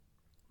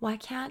Why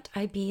can't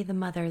I be the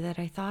mother that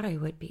I thought I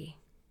would be?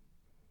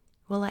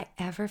 Will I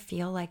ever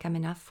feel like I'm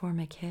enough for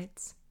my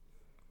kids?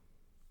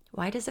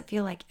 Why does it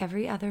feel like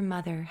every other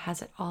mother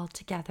has it all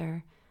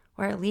together,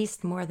 or at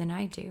least more than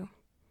I do?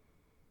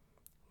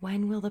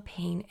 When will the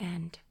pain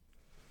end?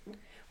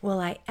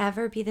 Will I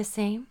ever be the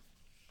same?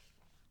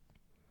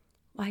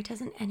 Why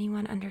doesn't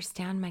anyone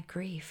understand my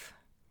grief?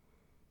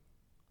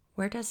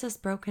 Where does this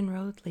broken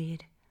road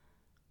lead?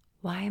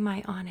 Why am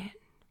I on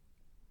it?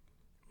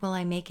 Will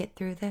I make it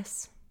through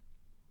this?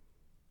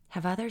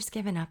 Have others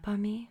given up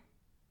on me?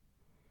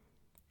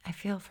 I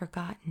feel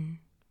forgotten.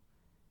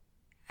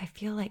 I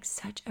feel like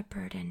such a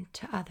burden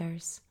to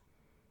others.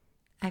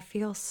 I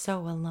feel so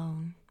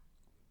alone.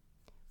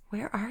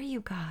 Where are you,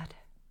 God?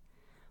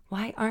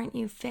 Why aren't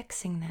you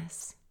fixing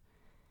this?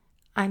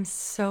 I'm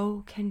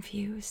so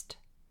confused.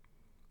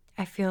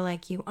 I feel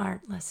like you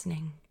aren't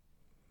listening.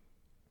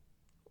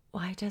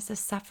 Why does the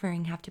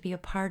suffering have to be a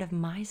part of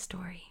my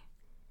story?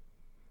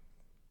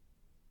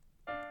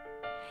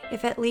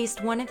 If at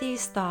least one of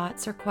these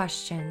thoughts or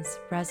questions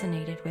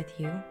resonated with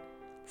you,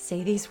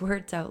 say these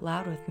words out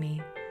loud with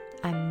me.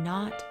 I'm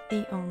not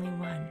the only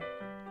one.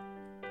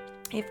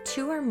 If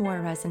two or more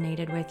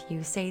resonated with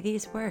you, say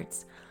these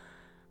words.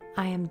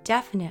 I am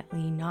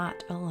definitely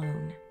not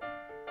alone.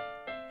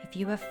 If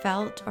you have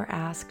felt or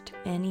asked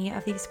any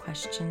of these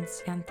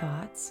questions and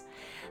thoughts,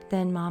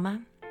 then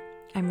Mama,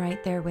 I'm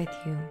right there with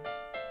you.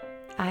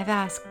 I've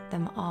asked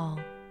them all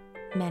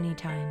many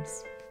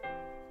times.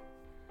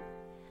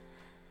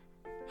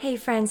 Hey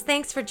friends,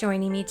 thanks for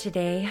joining me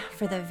today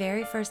for the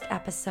very first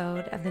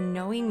episode of the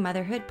Knowing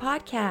Motherhood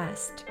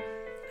podcast.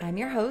 I'm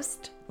your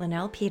host,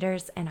 Linnell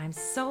Peters, and I'm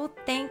so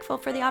thankful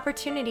for the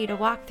opportunity to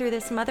walk through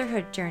this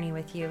motherhood journey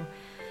with you.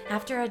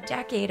 After a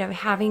decade of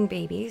having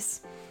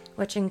babies,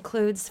 which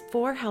includes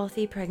 4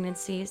 healthy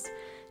pregnancies,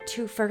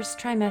 2 first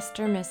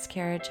trimester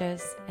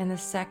miscarriages, and the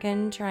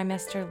second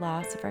trimester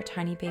loss of our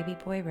tiny baby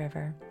boy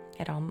River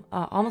at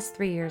almost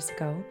 3 years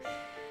ago,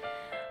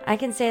 I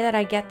can say that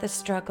I get the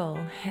struggle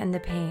and the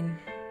pain.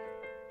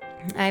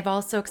 I've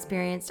also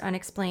experienced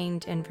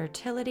unexplained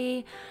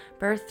infertility,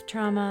 birth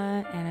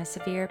trauma, and a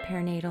severe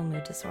perinatal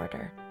mood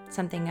disorder,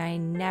 something I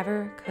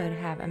never could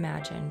have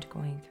imagined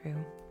going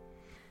through.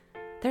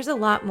 There's a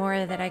lot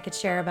more that I could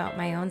share about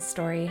my own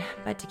story,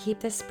 but to keep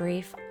this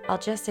brief, I'll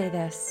just say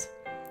this.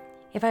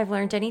 If I've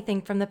learned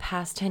anything from the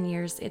past 10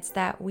 years, it's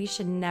that we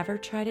should never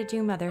try to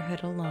do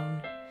motherhood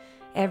alone.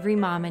 Every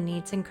mama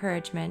needs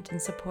encouragement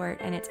and support,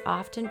 and it's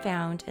often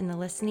found in the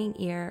listening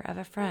ear of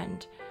a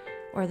friend,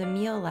 or the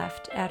meal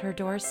left at her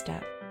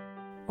doorstep,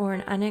 or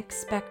an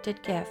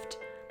unexpected gift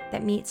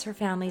that meets her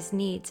family's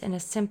needs in a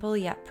simple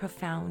yet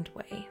profound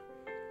way.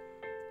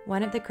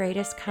 One of the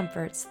greatest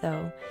comforts,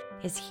 though,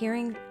 is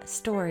hearing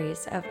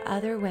stories of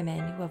other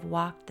women who have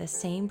walked the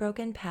same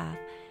broken path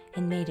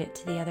and made it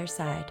to the other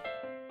side.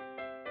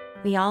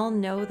 We all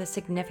know the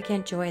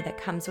significant joy that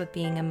comes with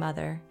being a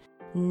mother.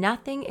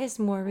 Nothing is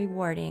more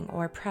rewarding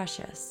or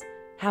precious.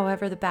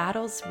 However, the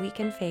battles we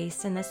can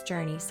face in this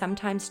journey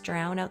sometimes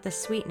drown out the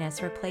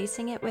sweetness,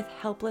 replacing it with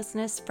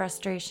helplessness,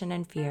 frustration,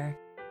 and fear.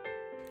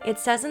 It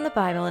says in the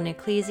Bible in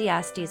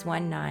Ecclesiastes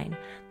 1:9,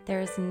 there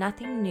is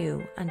nothing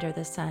new under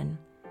the sun.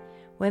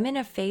 Women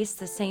have faced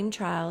the same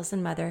trials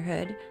in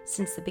motherhood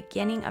since the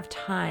beginning of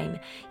time,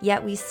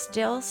 yet we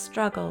still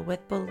struggle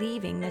with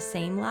believing the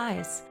same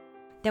lies,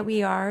 that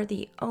we are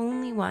the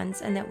only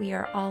ones and that we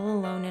are all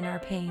alone in our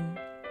pain.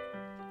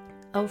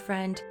 Oh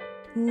friend,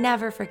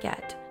 never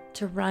forget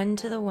to run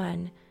to the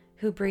one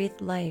who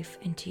breathed life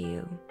into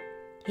you.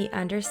 He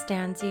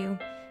understands you,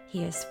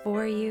 he is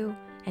for you,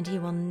 and he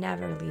will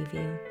never leave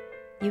you.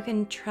 You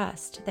can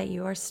trust that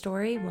your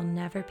story will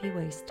never be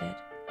wasted.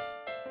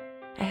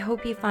 I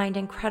hope you find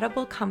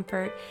incredible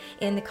comfort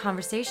in the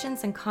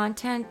conversations and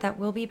content that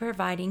we'll be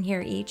providing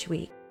here each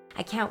week.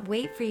 I can't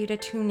wait for you to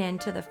tune in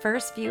to the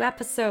first few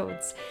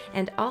episodes.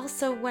 And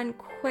also one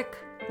quick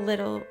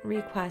little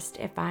request,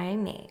 if I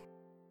may.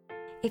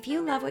 If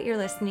you love what you're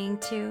listening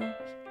to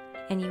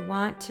and you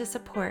want to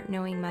support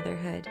Knowing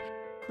Motherhood,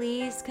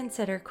 please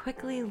consider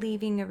quickly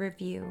leaving a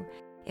review.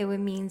 It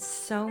would mean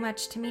so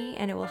much to me,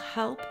 and it will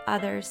help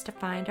others to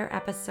find our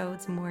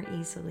episodes more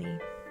easily.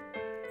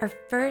 Our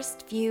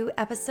first few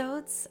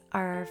episodes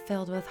are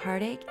filled with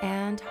heartache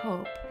and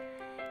hope,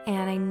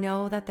 and I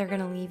know that they're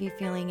going to leave you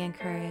feeling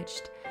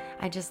encouraged.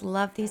 I just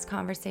love these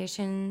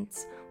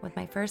conversations with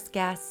my first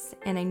guests,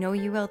 and I know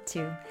you will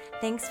too.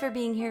 Thanks for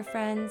being here,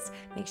 friends.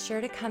 Make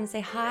sure to come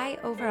say hi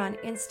over on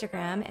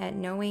Instagram at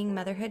Knowing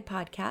Motherhood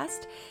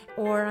Podcast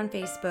or on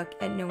Facebook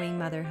at Knowing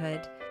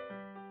Motherhood.